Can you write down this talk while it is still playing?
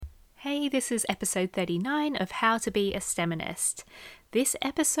Hey, this is episode 39 of How to Be a STEMinist. This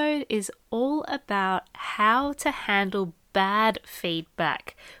episode is all about how to handle bad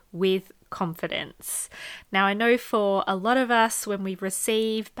feedback with confidence. Now, I know for a lot of us, when we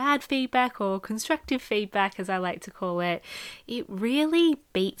receive bad feedback or constructive feedback, as I like to call it, it really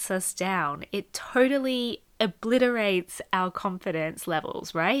beats us down. It totally obliterates our confidence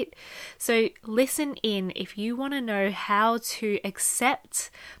levels, right? So listen in if you want to know how to accept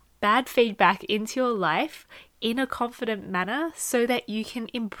bad feedback into your life in a confident manner so that you can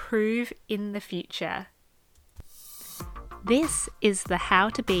improve in the future. This is the How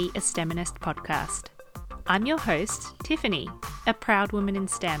to Be a STEMinist podcast. I'm your host, Tiffany, a proud woman in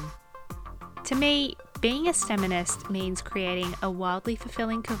STEM. To me, being a STEMinist means creating a wildly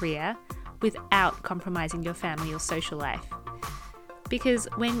fulfilling career without compromising your family or social life. Because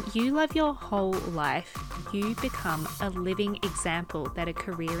when you love your whole life, you become a living example that a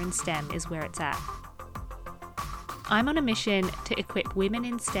career in STEM is where it's at. I'm on a mission to equip women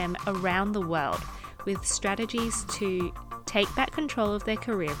in STEM around the world with strategies to take back control of their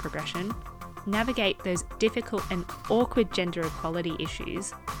career progression, navigate those difficult and awkward gender equality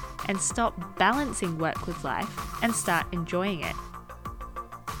issues, and stop balancing work with life and start enjoying it.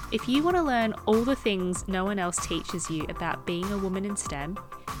 If you want to learn all the things no one else teaches you about being a woman in STEM,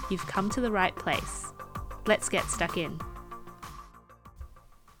 you've come to the right place. Let's get stuck in.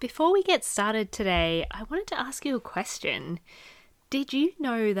 Before we get started today, I wanted to ask you a question. Did you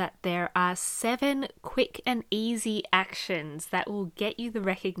know that there are 7 quick and easy actions that will get you the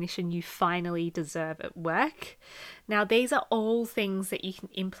recognition you finally deserve at work? Now, these are all things that you can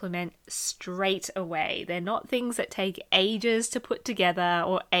implement straight away. They're not things that take ages to put together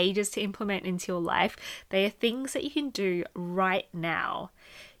or ages to implement into your life. They are things that you can do right now.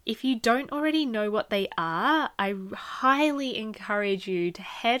 If you don't already know what they are, I highly encourage you to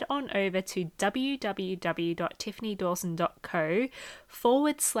head on over to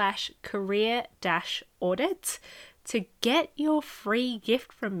www.tiffanyDawson.co/career-audit to get your free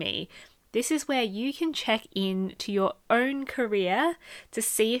gift from me. This is where you can check in to your own career to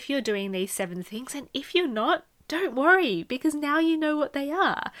see if you're doing these 7 things. And if you're not, don't worry, because now you know what they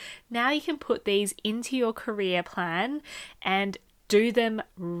are. Now you can put these into your career plan and do them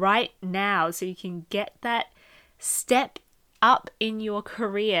right now so you can get that step up in your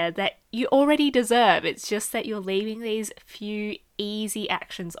career that you already deserve. It's just that you're leaving these few easy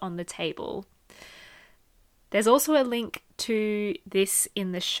actions on the table. There's also a link to this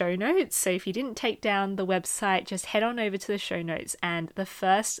in the show notes. So if you didn't take down the website, just head on over to the show notes, and the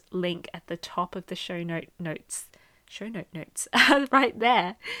first link at the top of the show notes, right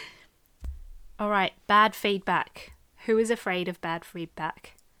there. All right, bad feedback. Who is afraid of bad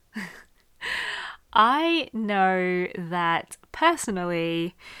feedback? I know that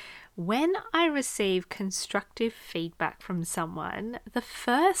personally, when I receive constructive feedback from someone, the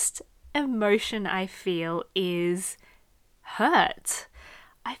first emotion I feel is hurt.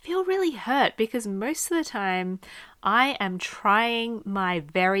 I feel really hurt because most of the time I am trying my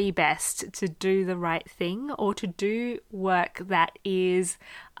very best to do the right thing or to do work that is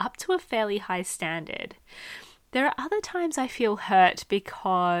up to a fairly high standard. There are other times I feel hurt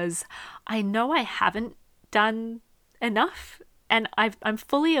because I know I haven't done enough and I'm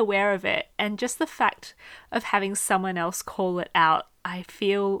fully aware of it. And just the fact of having someone else call it out, I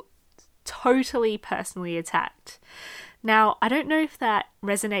feel totally personally attacked. Now, I don't know if that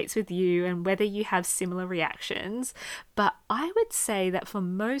resonates with you and whether you have similar reactions, but I would say that for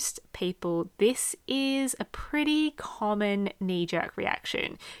most people, this is a pretty common knee-jerk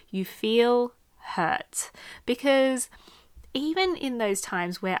reaction. You feel hurt because even in those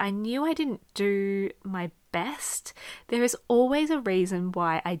times where I knew I didn't do my best, there is always a reason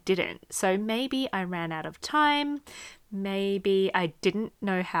why I didn't. So maybe I ran out of time, maybe I didn't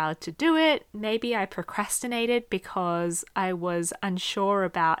know how to do it, maybe I procrastinated because I was unsure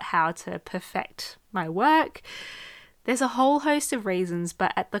about how to perfect my work. There's a whole host of reasons,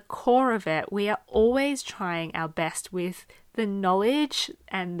 but at the core of it, we are always trying our best with the knowledge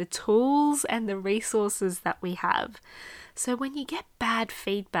and the tools and the resources that we have. So when you get bad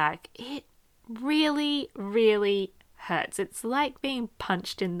feedback, it really, really hurts. It's like being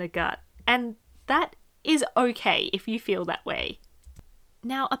punched in the gut, and that is okay if you feel that way.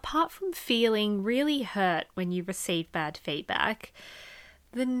 Now, apart from feeling really hurt when you receive bad feedback,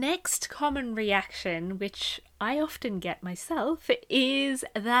 the next common reaction, which I often get myself, is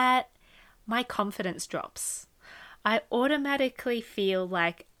that my confidence drops. I automatically feel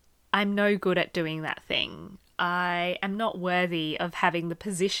like I'm no good at doing that thing. I am not worthy of having the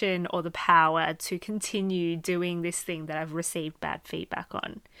position or the power to continue doing this thing that I've received bad feedback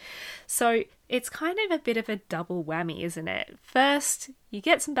on. So it's kind of a bit of a double whammy, isn't it? First, you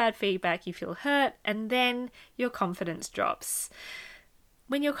get some bad feedback, you feel hurt, and then your confidence drops.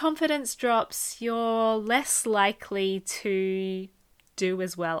 When your confidence drops, you're less likely to do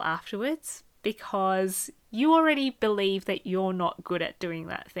as well afterwards because you already believe that you're not good at doing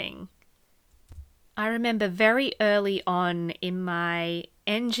that thing. I remember very early on in my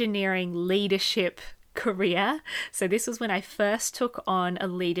engineering leadership career, so this was when I first took on a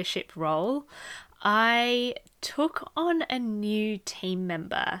leadership role, I took on a new team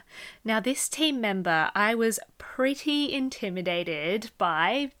member. Now, this team member I was pretty intimidated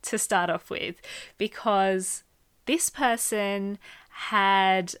by to start off with because this person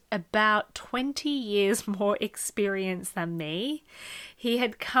had about 20 years more experience than me. He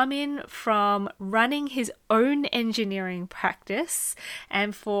had come in from running his own engineering practice,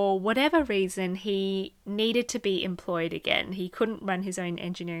 and for whatever reason, he needed to be employed again. He couldn't run his own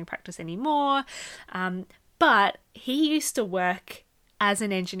engineering practice anymore, but he used to work as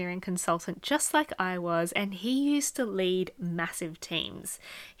an engineering consultant just like I was, and he used to lead massive teams.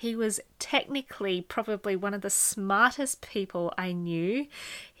 He was technically probably one of the smartest people I knew.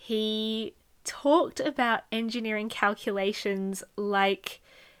 He talked about engineering calculations like,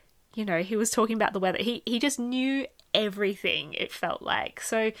 you know, he was talking about the weather. He just knew everything, it felt like.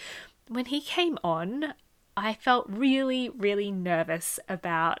 So when he came on, I felt really, really nervous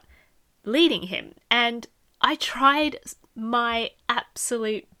about leading him. And I tried my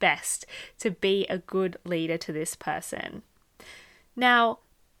absolute best to be a good leader to this person. Now,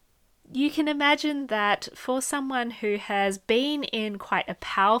 you can imagine that for someone who has been in quite a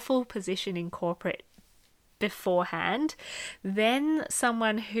powerful position in corporate beforehand, then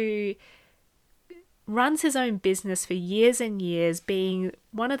someone who runs his own business for years and years, being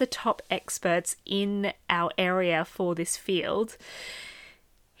one of the top experts in our area for this field,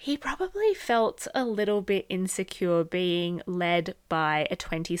 he probably felt a little bit insecure being led by a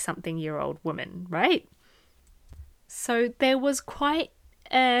 20-something-year-old woman, right? So there was quite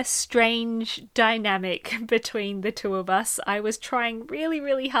a strange dynamic between the two of us. I was trying really,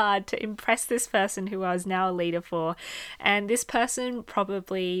 really hard to impress this person who I was now a leader for, and this person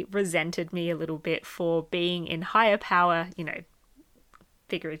probably resented me a little bit for being in higher power, you know,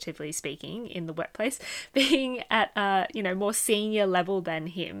 figuratively speaking, in the workplace, being at a, you know, more senior level than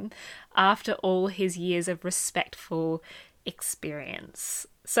him after all his years of respectful experience.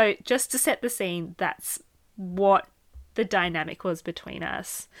 So just to set the scene, that's what the dynamic was between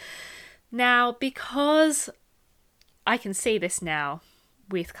us. Now, because I can see this now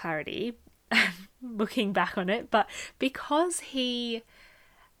with clarity, looking back on it, but because he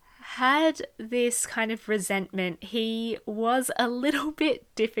had this kind of resentment, he was a little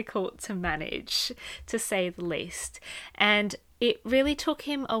bit difficult to manage, to say the least. And it really took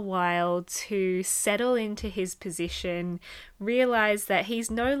him a while to settle into his position, realize that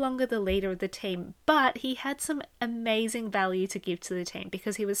he's no longer the leader of the team, but he had some amazing value to give to the team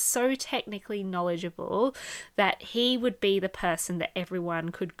because he was so technically knowledgeable that he would be the person that everyone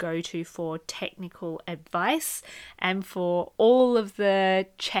could go to for technical advice and for all of the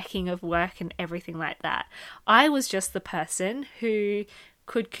checking of work and everything like that. I was just the person who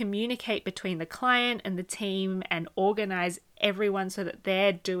could communicate between the client and the team and organize everyone so that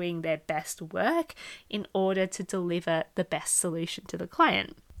they're doing their best work in order to deliver the best solution to the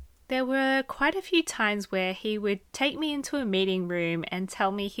client. There were quite a few times where he would take me into a meeting room and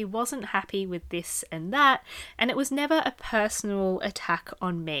tell me he wasn't happy with this and that, and it was never a personal attack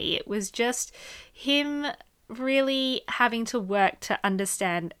on me. It was just him really having to work to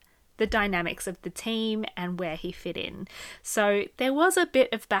understand the dynamics of the team and where he fit in. So there was a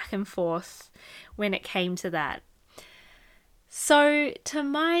bit of back and forth when it came to that. So to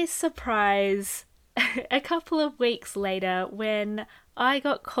my surprise, a couple of weeks later, when I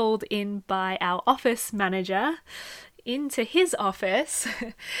got called in by our office manager into his office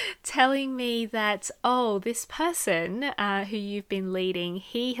telling me that, oh, this person who you've been leading,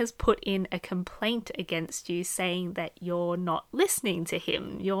 he has put in a complaint against you saying that you're not listening to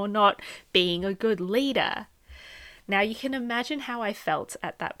him, you're not being a good leader. Now you can imagine how I felt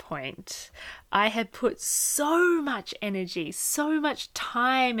at that point. I had put so much energy, so much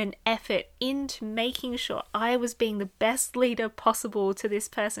time and effort into making sure I was being the best leader possible to this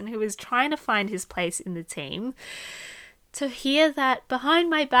person who was trying to find his place in the team. To hear that behind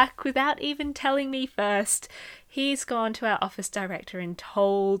my back without even telling me first, he's gone to our office director and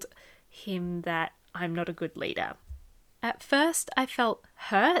told him that I'm not a good leader. At first, I felt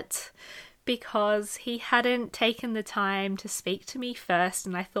hurt because he hadn't taken the time to speak to me first,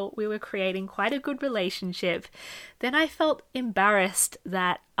 and I thought we were creating quite a good relationship. Then I felt embarrassed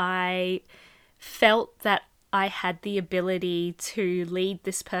that I felt that I had the ability to lead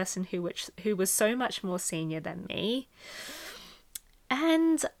this person who was so much more senior than me.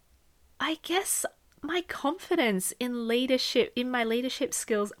 And I guess my confidence in my leadership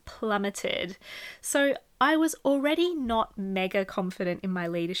skills plummeted. So I was already not mega confident in my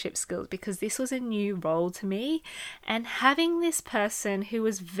leadership skills because this was a new role to me. And having this person who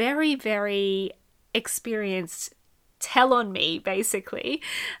was very, very experienced tell on me, basically,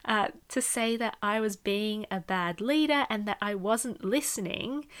 to say that I was being a bad leader and that I wasn't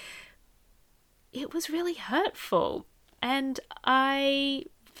listening, it was really hurtful. And I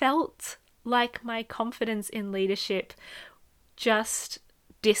felt like my confidence in leadership just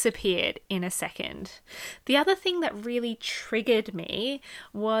disappeared in a second. The other thing that really triggered me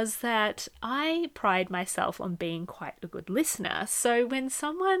was that I pride myself on being quite a good listener. So when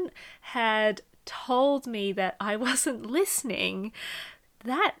someone had told me that I wasn't listening,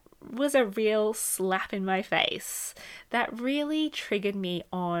 that was a real slap in my face. That really triggered me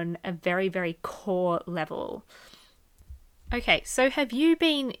on a very, very core level. Okay, so have you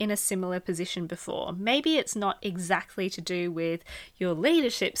been in a similar position before? Maybe it's not exactly to do with your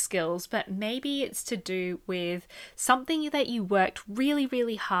leadership skills, but maybe it's to do with something that you worked really,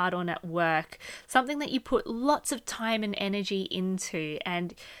 really hard on at work, something that you put lots of time and energy into,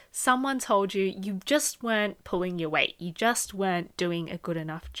 and someone told you you just weren't pulling your weight, you just weren't doing a good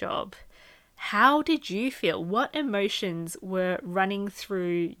enough job. How did you feel? What emotions were running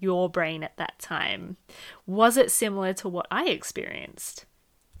through your brain at that time? Was it similar to what I experienced?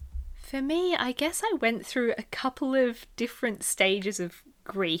 For me, I guess I went through a couple of different stages of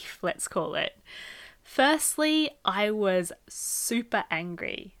grief, let's call it. Firstly, I was super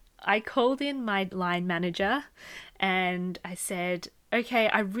angry. I called in my line manager and I said, okay,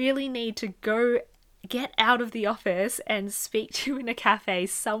 I really need to go get out of the office and speak to you in a cafe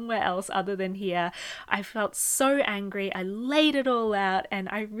somewhere else other than here. I felt so angry. I laid it all out and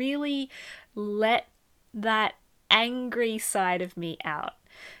I really let that angry side of me out.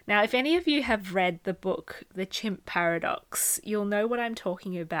 Now, if any of you have read the book, The Chimp Paradox, you'll know what I'm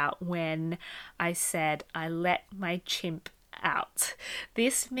talking about when I said I let my chimp out.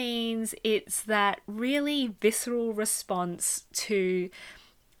 This means it's that really visceral response to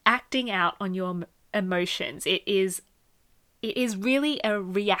acting out on your emotions. It is really a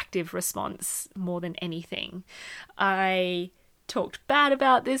reactive response more than anything. I talked bad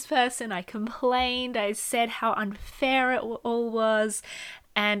about this person, I complained, I said how unfair it all was,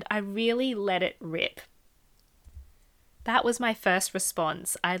 and I really let it rip. That was my first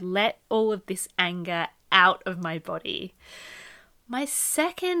response. I let all of this anger out of my body. My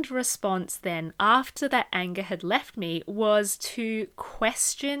second response then, after that anger had left me, was to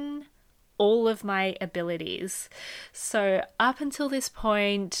question all of my abilities. So up until this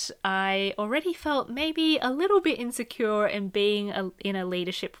point, I already felt maybe a little bit insecure in being in a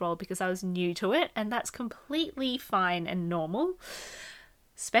leadership role because I was new to it, and that's completely fine and normal,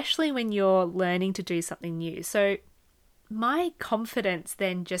 especially when you're learning to do something new. So my confidence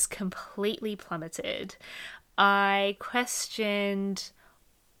then just completely plummeted. I questioned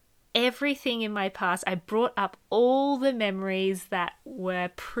everything in my past. I brought up all the memories that were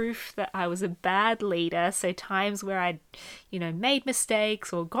proof that I was a bad leader. So times where I'd, made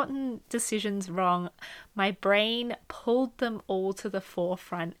mistakes or gotten decisions wrong. My brain pulled them all to the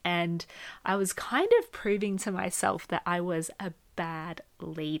forefront, and I was kind of proving to myself that I was a bad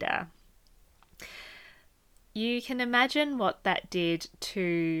leader. You can imagine what that did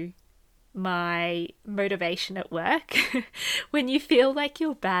to my motivation at work. When you feel like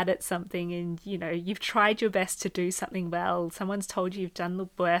you're bad at something and you've tried your best to do something well, someone's told you you've done the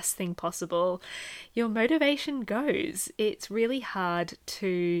worst thing possible, your motivation goes. It's really hard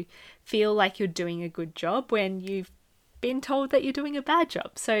to feel like you're doing a good job when you've been told that you're doing a bad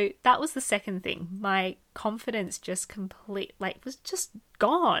job. So that was the second thing. My confidence just was just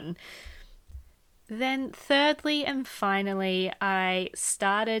gone. Then thirdly and finally, I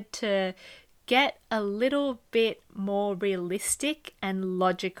started to get a little bit more realistic and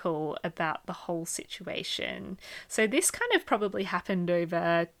logical about the whole situation. So this kind of probably happened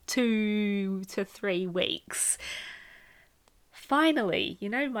over 2 to 3 weeks. Finally,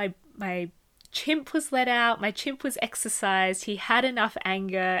 my chimp was let out, my chimp was exercised, he had enough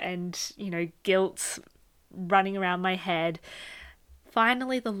anger and, guilt running around my head.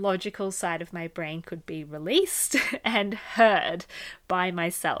 Finally, the logical side of my brain could be released and heard by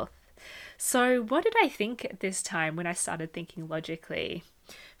myself. So what did I think at this time when I started thinking logically?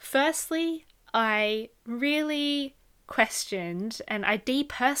 Firstly, I really questioned and I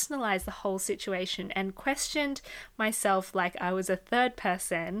depersonalized the whole situation and questioned myself like I was a third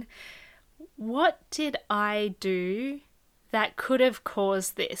person. What did I do that could have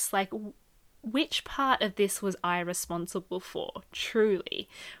caused this? Like, which part of this was I responsible for, truly?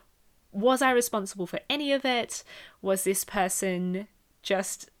 Was I responsible for any of it? Was this person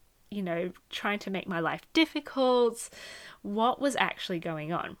just, trying to make my life difficult? What was actually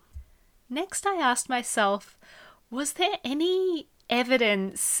going on? Next, I asked myself, was there any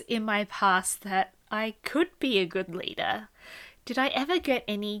evidence in my past that I could be a good leader? Did I ever get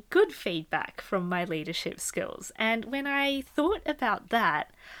any good feedback from my leadership skills? And when I thought about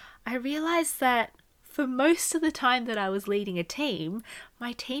that, I realized that for most of the time that I was leading a team,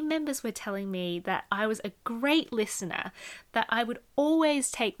 my team members were telling me that I was a great listener, that I would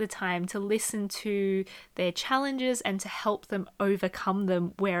always take the time to listen to their challenges and to help them overcome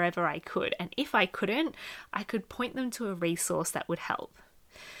them wherever I could. And if I couldn't, I could point them to a resource that would help.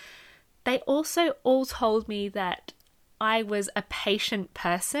 They also all told me that I was a patient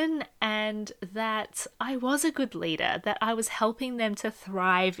person and that I was a good leader, that I was helping them to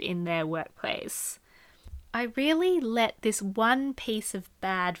thrive in their workplace. I really let this one piece of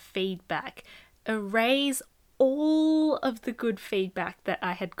bad feedback erase all of the good feedback that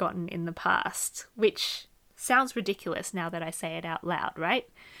I had gotten in the past, which sounds ridiculous now that I say it out loud, right?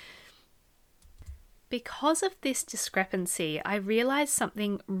 Because of this discrepancy, I realized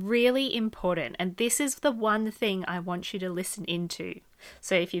something really important, and this is the one thing I want you to listen into.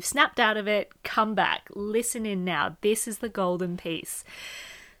 So if you've snapped out of it, come back, listen in now. This is the golden piece.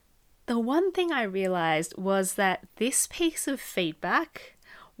 The one thing I realized was that this piece of feedback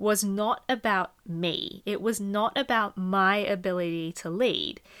was not about me. It was not about my ability to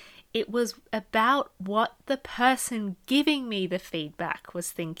lead. It was about what the person giving me the feedback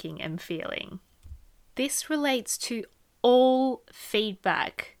was thinking and feeling. This relates to all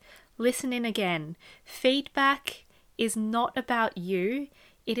feedback. Listen in again. Feedback is not about you.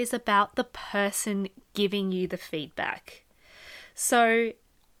 It is about the person giving you the feedback. So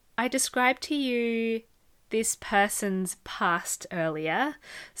I described to you this person's past earlier.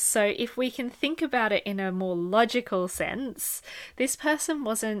 So if we can think about it in a more logical sense, this person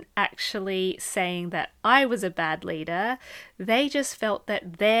wasn't actually saying that I was a bad leader. They just felt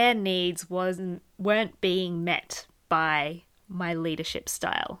that their needs weren't being met by my leadership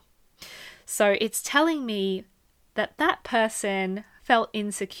style. So it's telling me that that person felt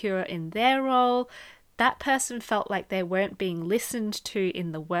insecure in their role. That person felt like they weren't being listened to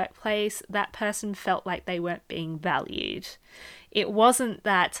in the workplace. That person felt like they weren't being valued. It wasn't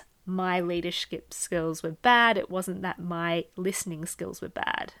that my leadership skills were bad. It wasn't that my listening skills were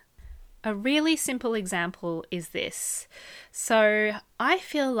bad. A really simple example is this. So I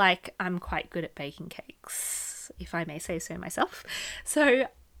feel like I'm quite good at baking cakes, if I may say so myself. So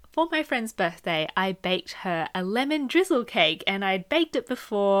for my friend's birthday, I baked her a lemon drizzle cake, and I'd baked it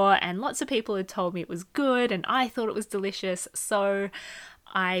before and lots of people had told me it was good and I thought it was delicious. So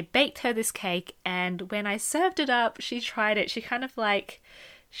I baked her this cake, and when I served it up, she tried it. She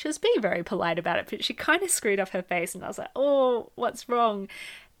was being very polite about it, but she kind of screwed up her face, and I was like, oh, what's wrong?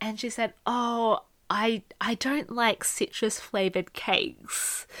 And she said, oh, I don't like citrus flavored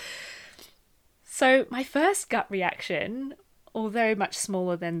cakes. So my first gut reaction, although much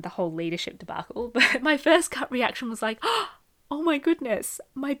smaller than the whole leadership debacle, but my first gut reaction was like, oh my goodness,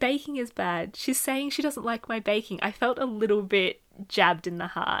 my baking is bad. She's saying she doesn't like my baking. I felt a little bit jabbed in the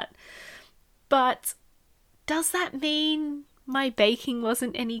heart. But does that mean my baking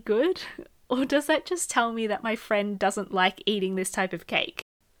wasn't any good? Or does that just tell me that my friend doesn't like eating this type of cake?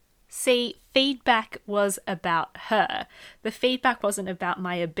 See, feedback was about her. The feedback wasn't about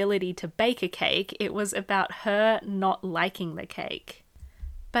my ability to bake a cake. It was about her not liking the cake.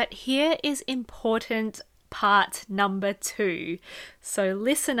 But here is important part number 2. So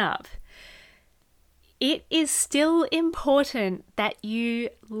listen up. It is still important that you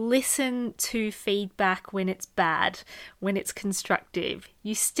listen to feedback when it's bad, when it's constructive.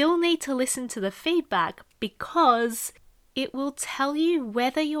 You still need to listen to the feedback because it will tell you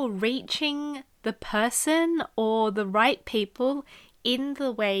whether you're reaching the person or the right people in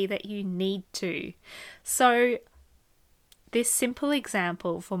the way that you need to. So this simple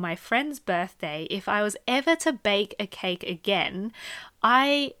example for my friend's birthday, if I was ever to bake a cake again,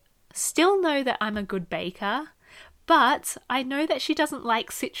 I still know that I'm a good baker, but I know that she doesn't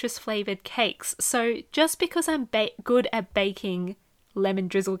like citrus flavored cakes. So just because I'm good at baking lemon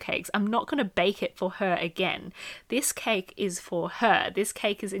drizzle cakes. I'm not going to bake it for her again. This cake is for her. This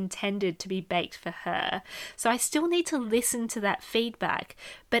cake is intended to be baked for her. So I still need to listen to that feedback,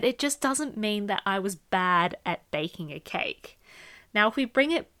 but it just doesn't mean that I was bad at baking a cake. Now, if we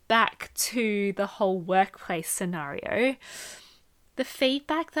bring it back to the whole workplace scenario, the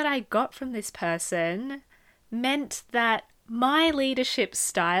feedback that I got from this person meant that my leadership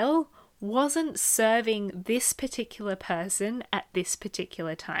style wasn't serving this particular person at this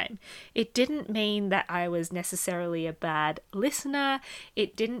particular time. It didn't mean that I was necessarily a bad listener.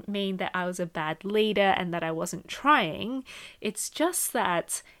 It didn't mean that I was a bad leader and that I wasn't trying. It's just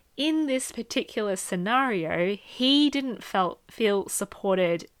that in this particular scenario, he didn't feel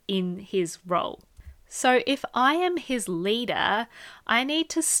supported in his role. So if I am his leader, I need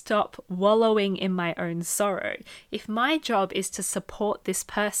to stop wallowing in my own sorrow. If my job is to support this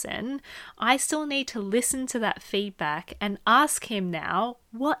person, I still need to listen to that feedback and ask him now,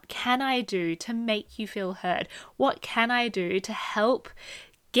 what can I do to make you feel heard? What can I do to help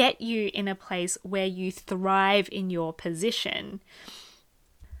get you in a place where you thrive in your position?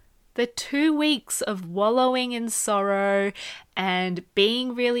 The 2 weeks of wallowing in sorrow and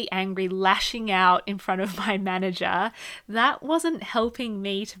being really angry, lashing out in front of my manager, that wasn't helping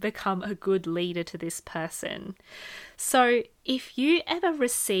me to become a good leader to this person. So if you ever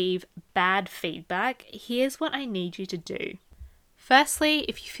receive bad feedback, here's what I need you to do. Firstly,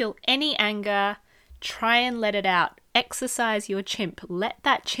 if you feel any anger, try and let it out. Exercise your chimp. Let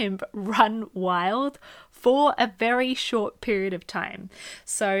that chimp run wild for a very short period of time.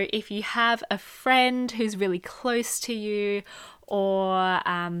 So if you have a friend who's really close to you, or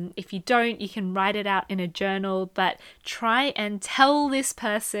if you don't, you can write it out in a journal, but try and tell this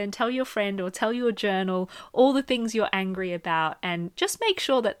person, tell your friend or tell your journal all the things you're angry about, and just make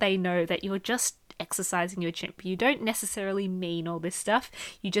sure that they know that you're just exercising your chimp. You don't necessarily mean all this stuff.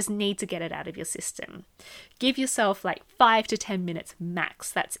 You just need to get it out of your system. Give yourself like 5 to 10 minutes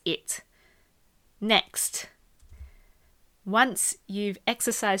max. That's it. Next, once you've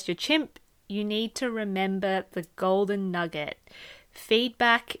exercised your chimp, you need to remember the golden nugget.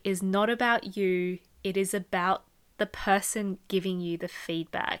 Feedback is not about you. It is about the person giving you the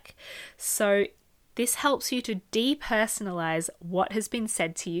feedback. So this helps you to depersonalize what has been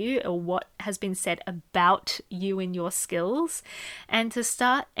said to you or what has been said about you and your skills, and to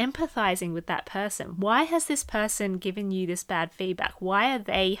start empathizing with that person. Why has this person given you this bad feedback? Why are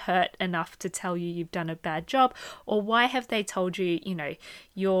they hurt enough to tell you you've done a bad job? Or why have they told you,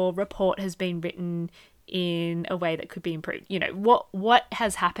 your report has been written in a way that could be improved? What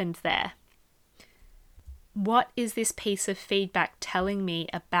has happened there? What is this piece of feedback telling me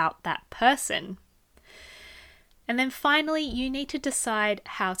about that person? And then finally, you need to decide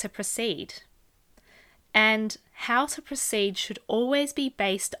how to proceed. And how to proceed should always be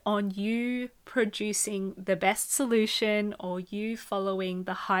based on you producing the best solution or you following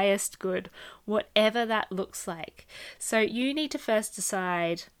the highest good, whatever that looks like. So you need to first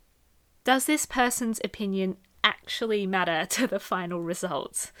decide, does this person's opinion actually matter to the final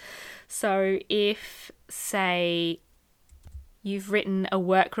results? So if, say, you've written a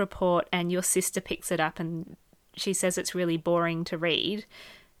work report and your sister picks it up and she says it's really boring to read,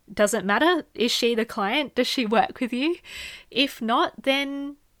 does it matter? Is she the client? Does she work with you? If not,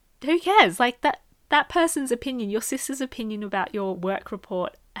 then who cares? Like that person's opinion, your sister's opinion about your work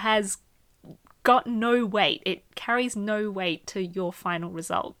report has got no weight. It carries no weight to your final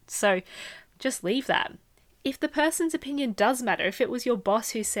result. So just leave that. If the person's opinion does matter, if it was your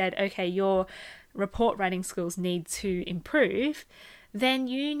boss who said, okay, your report writing skills need to improve, then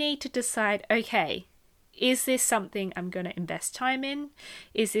you need to decide, okay, is this something I'm going to invest time in?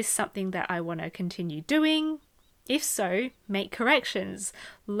 Is this something that I want to continue doing? If so, make corrections.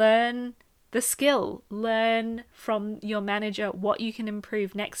 Learn the skill. Learn from your manager what you can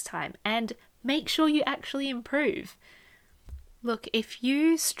improve next time, and make sure you actually improve. Look, if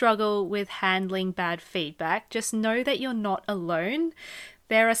you struggle with handling bad feedback, just know that you're not alone.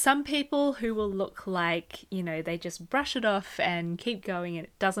 There are some people who will look like, they just brush it off and keep going and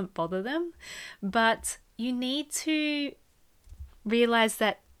it doesn't bother them. But you need to realize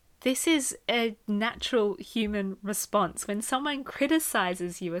that this is a natural human response. When someone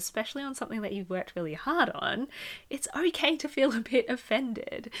criticizes you, especially on something that you've worked really hard on, it's okay to feel a bit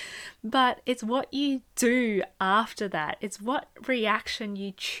offended. But it's what you do after that. It's what reaction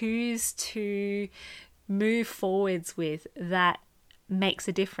you choose to move forwards with that makes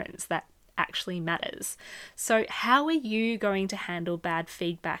a difference, that actually matters. So how are you going to handle bad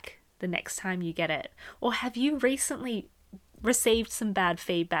feedback the next time you get it? Or have you recently received some bad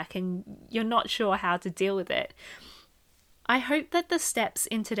feedback and you're not sure how to deal with it? I hope that the steps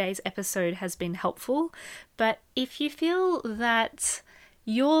in today's episode has been helpful, but if you feel that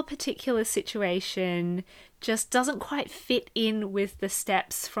your particular situation just doesn't quite fit in with the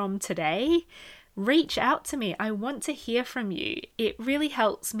steps from today, reach out to me. I want to hear from you. It really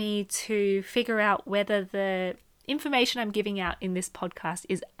helps me to figure out whether the information I'm giving out in this podcast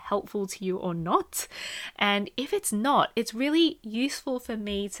is helpful to you or not. And if it's not, it's really useful for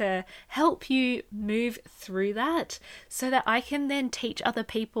me to help you move through that so that I can then teach other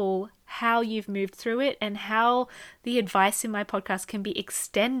people how you've moved through it and how the advice in my podcast can be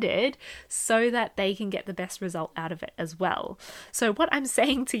extended so that they can get the best result out of it as well. So what I'm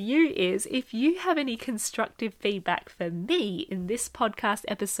saying to you is, if you have any constructive feedback for me in this podcast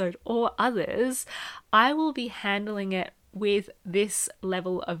episode or others, I will be handling it with this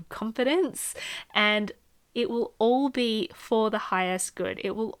level of confidence, and it will all be for the highest good.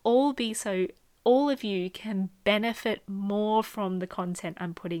 It will all be so all of you can benefit more from the content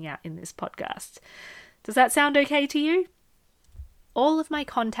I'm putting out in this podcast. Does that sound okay to you? All of my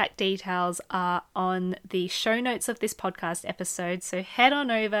contact details are on the show notes of this podcast episode, so head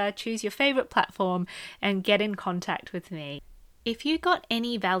on over, choose your favorite platform, and get in contact with me. If you got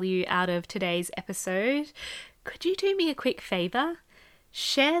any value out of today's episode, could you do me a quick favor?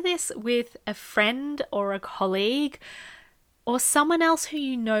 Share this with a friend or a colleague, or someone else who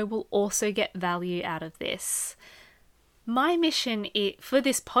you know will also get value out of this. My mission for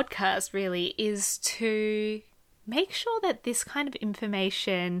this podcast really is to make sure that this kind of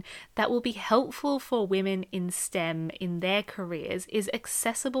information that will be helpful for women in STEM in their careers is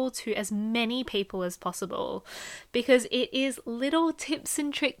accessible to as many people as possible, because it is little tips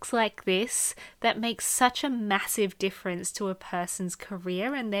and tricks like this that make such a massive difference to a person's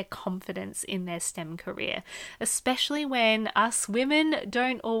career and their confidence in their STEM career, especially when us women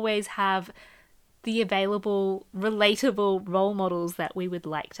don't always have the available, relatable role models that we would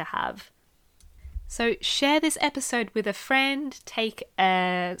like to have. So share this episode with a friend, take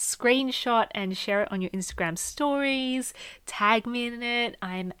a screenshot and share it on your Instagram stories, tag me in it,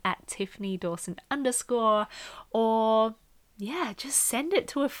 I'm at Tiffany Dawson _ or just send it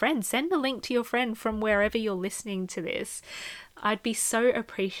to a friend. Send a link to your friend from wherever you're listening to this. I'd be so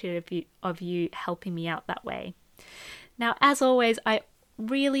appreciative of you helping me out that way. Now, as always, I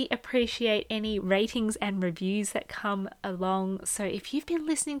really appreciate any ratings and reviews that come along. So if you've been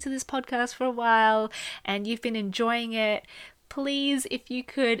listening to this podcast for a while and you've been enjoying it, please, if you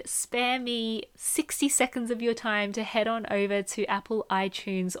could spare me 60 seconds of your time to head on over to Apple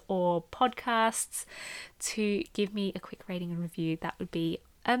iTunes or podcasts to give me a quick rating and review, that would be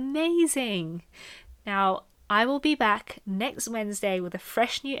amazing. Now, I will be back next Wednesday with a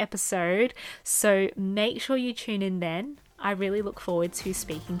fresh new episode, so make sure you tune in then. I really look forward to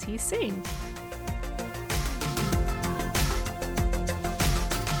speaking to you soon.